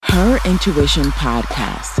Her Intuition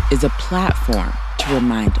podcast is a platform to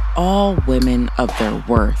remind all women of their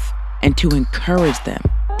worth and to encourage them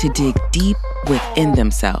to dig deep within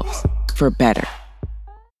themselves for better.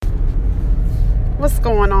 What's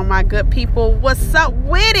going on, my good people? What's up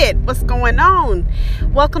with it? What's going on?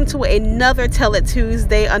 Welcome to another Tell It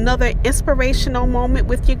Tuesday, another inspirational moment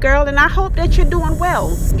with your girl, and I hope that you're doing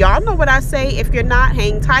well. Y'all know what I say. If you're not,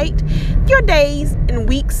 hang tight. Your days and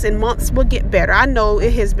weeks and months will get better. I know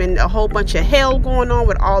it has been a whole bunch of hell going on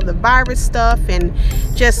with all the virus stuff and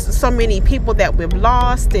just so many people that we've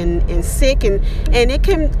lost and sick, and it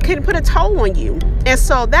can put a toll on you. And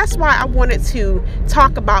so that's why I wanted to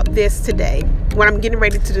talk about this today, what I'm getting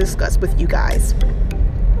ready to discuss with you guys.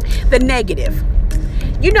 The negative.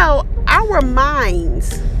 You know, our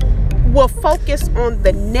minds will focus on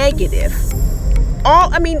the negative.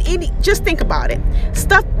 Just think about it.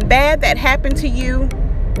 Stuff bad that happened to you,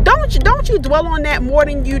 don't you dwell on that more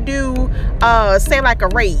than you do, say like a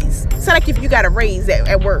raise. Say like if you got a raise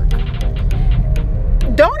at work.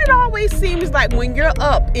 Don't it always seems like when you're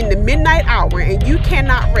up in the midnight hour and you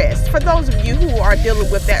cannot rest? For those of you who are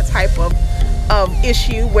dealing with that type of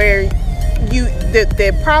issue where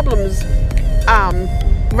the problems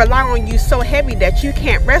rely on you so heavy that you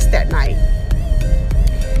can't rest at night.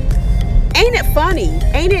 Ain't it funny?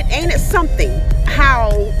 Ain't it something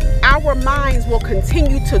how our minds will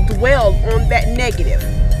continue to dwell on that negative?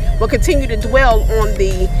 Will continue to dwell on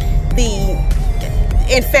the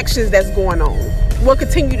infections that's going on. We'll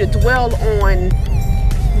continue to dwell on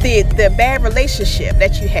the bad relationship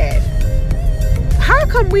that you had. How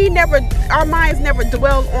come our minds never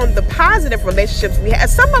dwell on the positive relationships we had?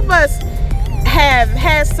 Some of us have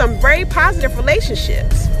had some very positive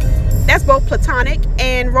relationships. That's both platonic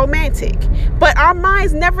and romantic. But our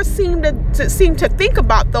minds never seem to think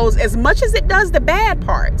about those as much as it does the bad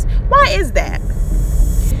parts. Why is that?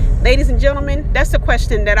 Ladies and gentlemen, that's a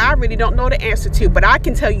question that I really don't know the answer to, but I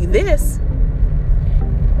can tell you this.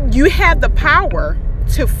 You have the power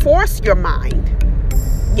to force your mind.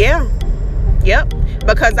 Yep,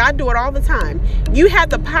 because I do it all the time. You have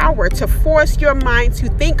the power to force your mind to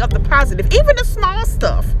think of the positive, even the small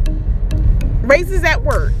stuff. Raises at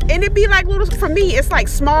work, and it'd be like little, for me, it's like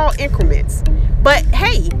small increments. But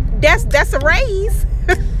hey, that's a raise.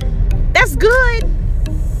 That's good.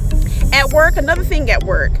 At work, another thing at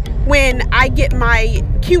work, when I get my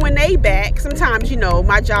Q&A back, sometimes,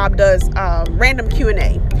 my job does random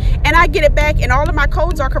Q&A, and I get it back and all of my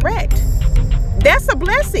codes are correct. That's a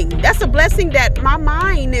blessing. That's a blessing that my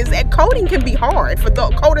mind is at. Coding can be hard. For the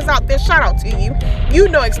coders out there, shout out to you.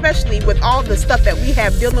 Especially with all the stuff that we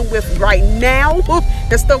have dealing with right now,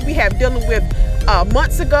 the stuff we have dealing with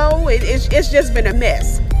months ago, it's just been a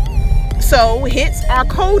mess. So hence our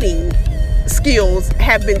coding skills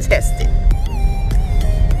have been tested.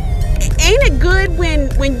 Ain't it good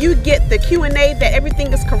when you get the Q&A that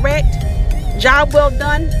everything is correct? Job well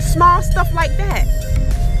done. Small stuff like that.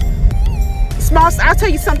 I'll tell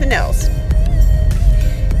you something else.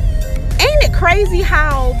 Ain't it crazy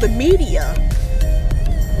how the media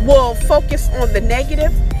will focus on the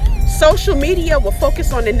negative? Social media will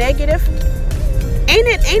focus on the negative. Ain't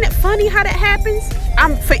it funny how that happens?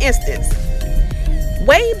 For instance,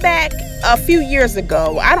 way back a few years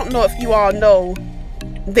ago, I don't know if you all know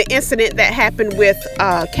the incident that happened with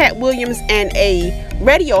Cat Williams and a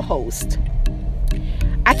radio host.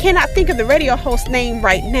 I cannot think of the radio host name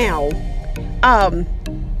right now.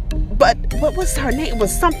 But what was her name? It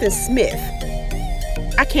was something Smith.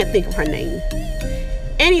 I can't think of her name.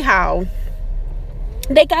 Anyhow,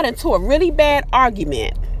 they got into a really bad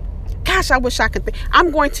argument. Gosh, I wish I could think.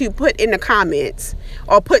 I'm going to put in the comments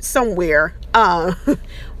or put somewhere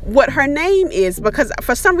what her name is, because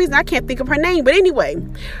for some reason I can't think of her name. But anyway,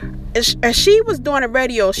 she was doing a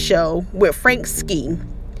radio show with Frank Ski,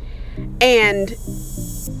 and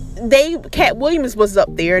Cat Williams was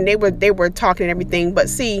up there, and they were talking and everything. But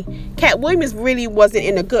see, Cat Williams really wasn't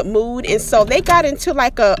in a good mood, and so they got into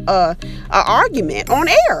like a argument on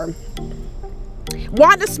air.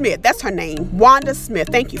 Wanda Smith, that's her name. Wanda Smith.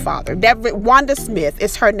 Thank you, Father. Wanda Smith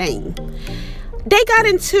is her name. They got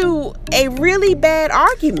into a really bad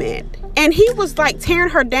argument, and he was like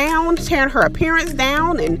tearing her down, tearing her appearance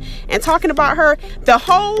down, and talking about her.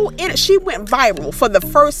 She went viral for the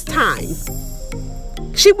first time.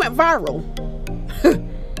 She went viral.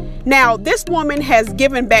 Now, this woman has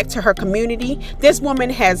given back to her community. This woman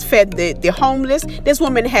has fed the homeless. This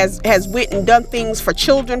woman has went and done things for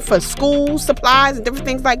children, for school supplies and different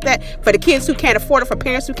things like that, for the kids who can't afford it, for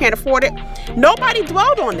parents who can't afford it. Nobody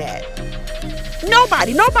dwelled on that.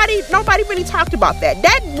 Nobody really talked about that.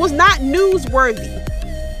 That was not newsworthy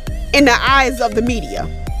in the eyes of the media.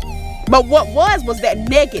 But what was that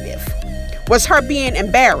negative was her being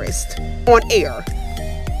embarrassed on air.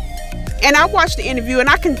 And I watched the interview, and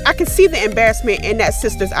I can see the embarrassment in that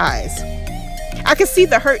sister's eyes. I can see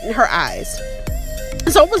the hurt in her eyes.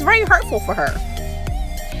 So it was very hurtful for her.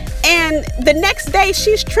 And the next day,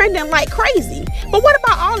 she's trending like crazy. But what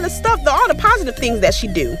about all the stuff, all the positive things that she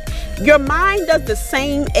do? Your mind does the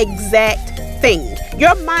same exact thing.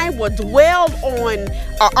 Your mind will dwell on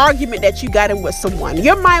an argument that you got in with someone.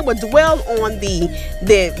 Your mind will dwell on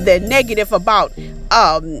the negative about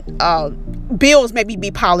bills maybe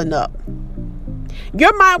be piling up.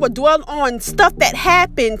 Your mind will dwell on stuff that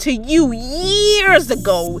happened to you years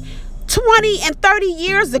ago, 20 and 30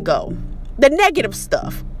 years ago. The negative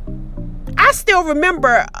stuff. I still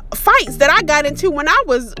remember fights that I got into when I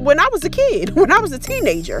was a kid, when I was a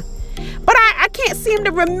teenager. But I can't seem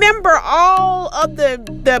to remember all of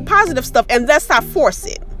the positive stuff unless I force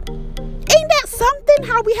it. Ain't that something,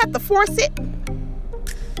 how we have to force it?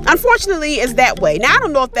 Unfortunately, it's that way. Now, I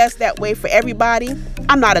don't know if that's that way for everybody.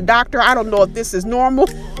 I'm not a doctor. I don't know if this is normal.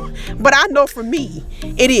 But I know for me,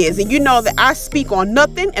 it is. And you know that I speak on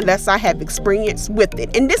nothing unless I have experience with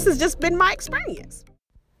it. And this has just been my experience.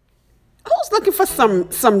 Who's looking for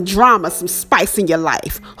some drama, some spice in your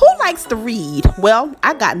life? Who likes to read? Well,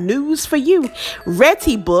 I got news for you.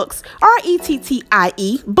 Rettie Books,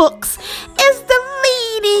 Rettie Books, is the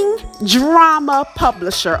leading drama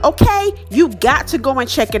publisher, okay? You got to go and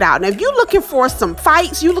check it out. Now, if you're looking for some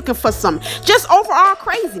fights, you're looking for some just overall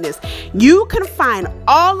craziness, you can find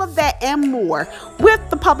all of that and more with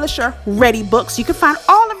the publisher, Rettie Books. You can find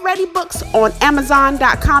all of Rettie Books on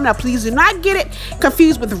Amazon.com. Now, please do not get it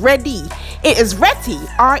confused with Rettie. It is Rettie,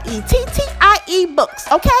 Rettie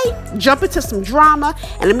Books, okay? Jump into some drama,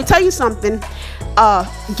 and let me tell you something.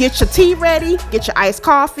 Get your tea ready, get your iced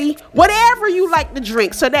coffee, whatever you like to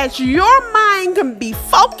drink, so that your mind can be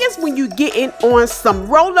focused when you get in on some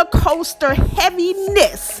roller coaster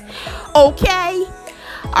heaviness, okay?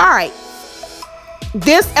 All right.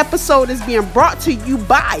 This episode is being brought to you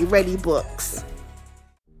by Rettie Books.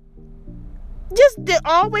 Just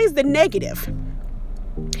always the negative.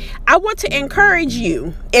 I want to encourage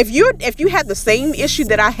you, if you have the same issue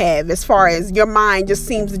that I have, as far as your mind just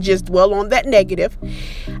seems to just dwell on that negative,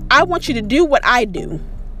 I want you to do what I do.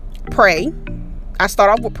 Pray. I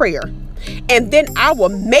start off with prayer. And then I will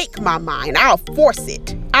make my mind. I'll force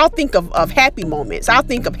it. I'll think of happy moments. I'll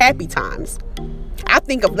think of happy times. I'll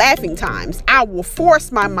think of laughing times. I will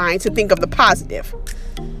force my mind to think of the positive.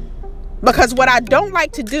 Because what I don't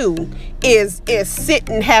like to do is sit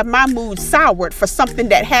and have my mood soured for something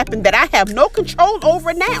that happened that I have no control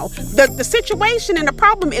over now. The situation and the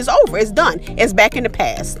problem is over. It's done. It's back in the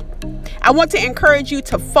past. I want to encourage you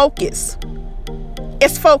to focus.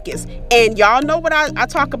 It's focus. And y'all know what I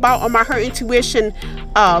talk about on my Her Intuition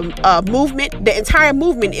movement. The entire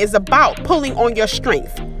movement is about pulling on your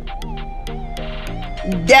strength.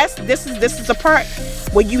 This is a part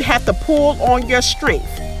where you have to pull on your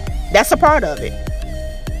strength. That's a part of it.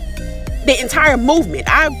 The entire movement.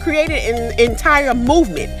 I've created an entire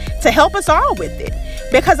movement to help us all with it.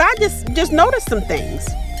 Because I just noticed some things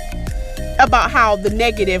about how the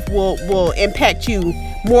negative will impact you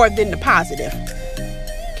more than the positive.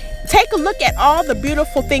 Take a look at all the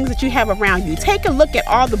beautiful things that you have around you. Take a look at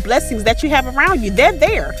all the blessings that you have around you. They're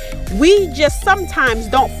there. We just sometimes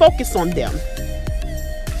don't focus on them.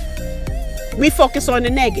 We focus on the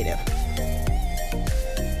negative.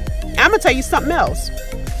 I'm going to tell you something else.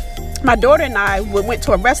 My daughter and I went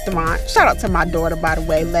to a restaurant. Shout out to my daughter, by the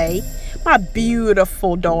way, Lay. My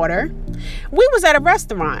beautiful daughter. We was at a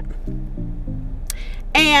restaurant.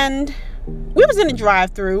 And we was in a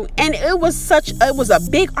drive-thru. And it was a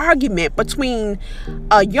big argument between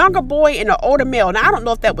a younger boy and an older male. Now, I don't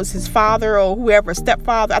know if that was his father or whoever,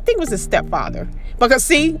 stepfather. I think it was his stepfather. Because,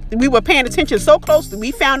 see, we were paying attention so closely.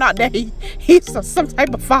 We found out that he's some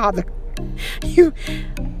type of father.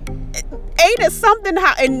 Ain't it something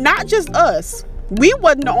how, and not just us, we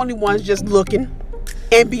wasn't the only ones just looking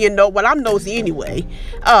and being I'm nosy anyway,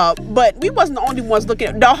 but we wasn't the only ones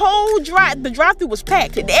looking. The drive-thru was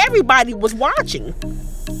packed and everybody was watching.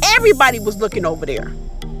 Everybody was looking over there.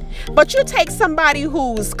 But you take somebody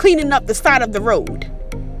who's cleaning up the side of the road.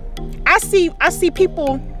 I see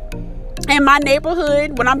people in my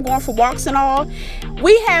neighborhood when I'm going for walks and all.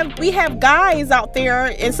 We have guys out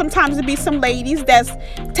there, and sometimes it be some ladies that's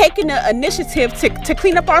taking the initiative to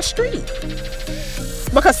clean up our street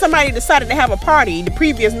because somebody decided to have a party the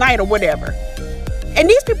previous night or whatever. And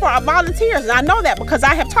these people are volunteers, and I know that because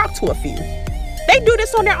I have talked to a few. They do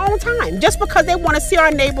this on their own time just because they want to see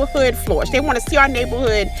our neighborhood flourish. They want to see our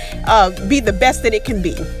neighborhood be the best that it can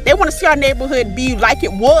be. They want to see our neighborhood be like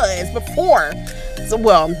it was before. So,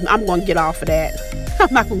 well, I'm going to get off of that.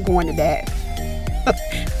 I'm not going to go into that.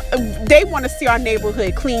 They want to see our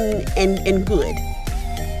neighborhood clean and good.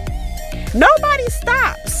 Nobody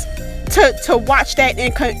stops to watch that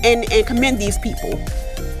and commend these people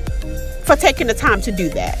for taking the time to do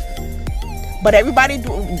that. But everybody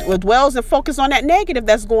dwells and focus on that negative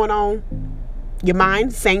that's going on. Your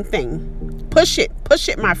mind, same thing. Push it,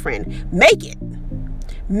 my friend. Make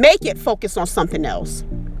it focus on something else.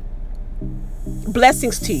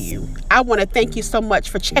 Blessings to you. I want to thank you so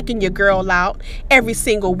much for checking your girl out every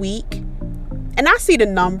single week. And I see the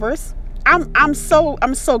numbers. I'm so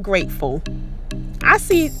grateful. I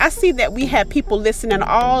see that we have people listening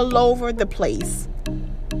all over the place.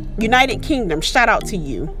 United Kingdom, shout out to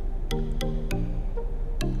you.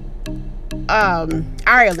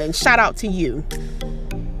 Ireland, shout out to you.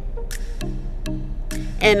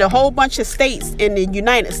 And a whole bunch of states in the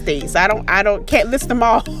United States. Can't list them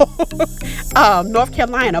all. North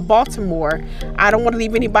Carolina, Baltimore. I don't want to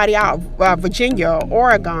leave anybody out. Virginia,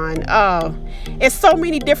 Oregon. It's so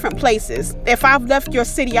many different places. If I've left your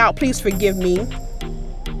city out, please forgive me.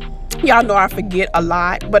 Y'all know I forget a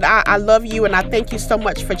lot, but I love you and I thank you so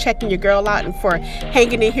much for checking your girl out and for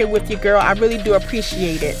hanging in here with your girl. I really do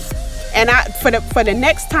appreciate it. And for the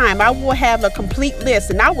next time, I will have a complete list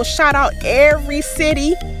and I will shout out every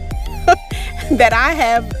city that I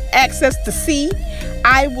have access to see.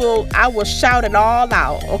 I will shout it all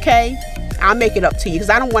out, okay? I'll make it up to you because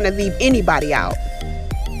I don't want to leave anybody out.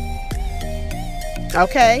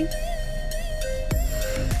 Okay?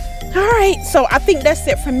 All right, so I think that's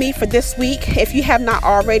it for me for this week. If you have not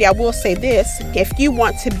already, I will say this. If you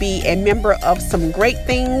want to be a member of some great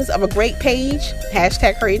things, of a great page,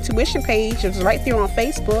 hashtag Her Intuition page, it was right there on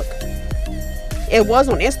Facebook. It was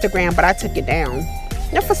on Instagram, but I took it down.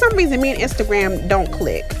 Now, for some reason, me and Instagram don't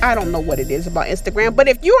click. I don't know what it is about Instagram, but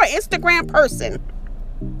if you're an Instagram person,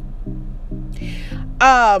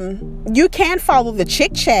 you can follow the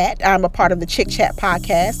Chick Chat. I'm a part of the Chick Chat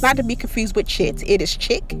podcast, not to be confused with Chit. It is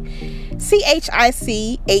Chick,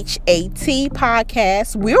 CHICHAT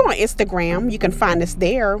podcast. We're on Instagram. You can find us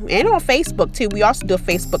there and on Facebook too. We also do a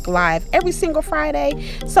Facebook Live every single Friday.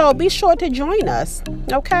 So be sure to join us.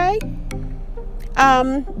 Okay.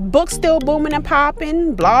 Books still booming and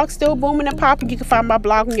popping. Blog still booming and popping. You can find my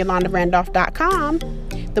blog on YolandaRandolph.com.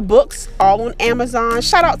 The books all on Amazon.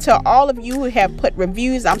 Shout out to all of you who have put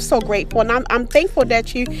reviews. I'm so grateful, and I'm thankful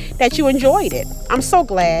that you enjoyed it. I'm so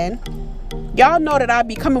glad. Y'all know that I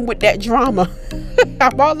be coming with that drama.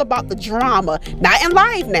 I'm all about the drama. Not in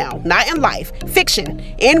life now. Not in life. Fiction.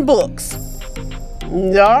 In books.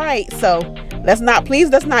 All right. So let's not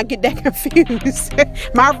get that confused.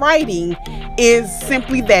 My writing is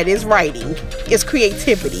simply that. It's writing. It's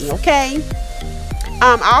creativity. Okay.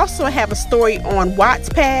 I also have a story on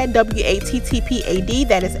Wattpad, WATTPAD,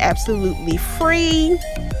 that is absolutely free.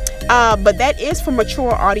 But that is for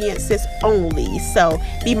mature audiences only. So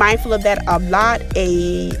be mindful of that. A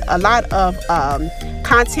lot of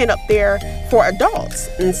content up there for adults.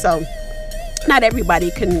 And so not everybody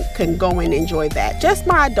can go and enjoy that. Just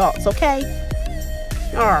my adults, okay?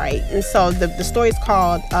 All right. And so the story is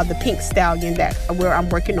called The Pink Stallion, where I'm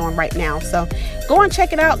working on right now. So go and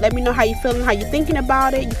check it out. Let me know how you're feeling, how you're thinking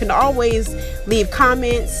about it. You can always leave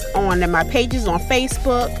comments on my pages on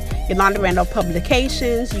Facebook, Yolanda Randolph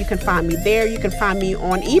Publications. You can find me there. You can find me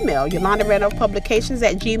on email,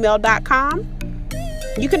 YolandaRandolphPublications@gmail.com.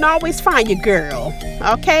 You can always find your girl.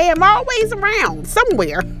 Okay? I'm always around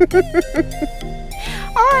somewhere.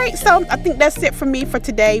 All right, so I think that's it for me for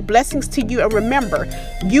today. Blessings to you. And remember,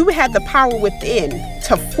 you have the power within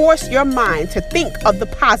to force your mind to think of the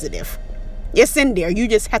positive. It's in there. You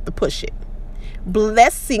just have to push it.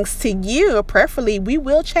 Blessings to you. Prayerfully, we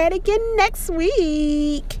will chat again next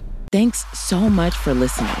week. Thanks so much for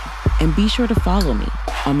listening. And be sure to follow me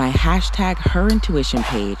on my hashtag Her Intuition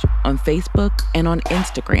page on Facebook and on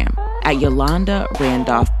Instagram at Yolanda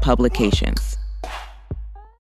Randolph Publications.